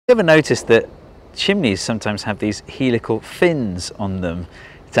You ever noticed that chimneys sometimes have these helical fins on them?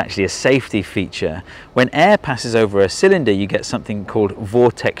 It's actually a safety feature. When air passes over a cylinder, you get something called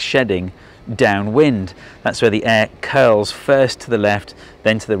vortex shedding downwind. That's where the air curls first to the left,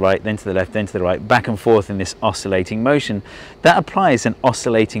 then to the right, then to the left, then to the right, back and forth in this oscillating motion. That applies an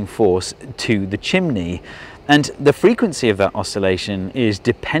oscillating force to the chimney. And the frequency of that oscillation is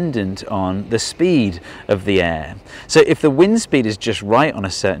dependent on the speed of the air. So if the wind speed is just right on a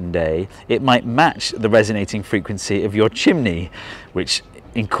certain day, it might match the resonating frequency of your chimney, which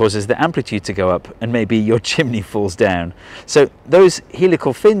causes the amplitude to go up, and maybe your chimney falls down. So those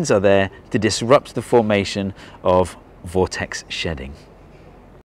helical fins are there to disrupt the formation of vortex shedding.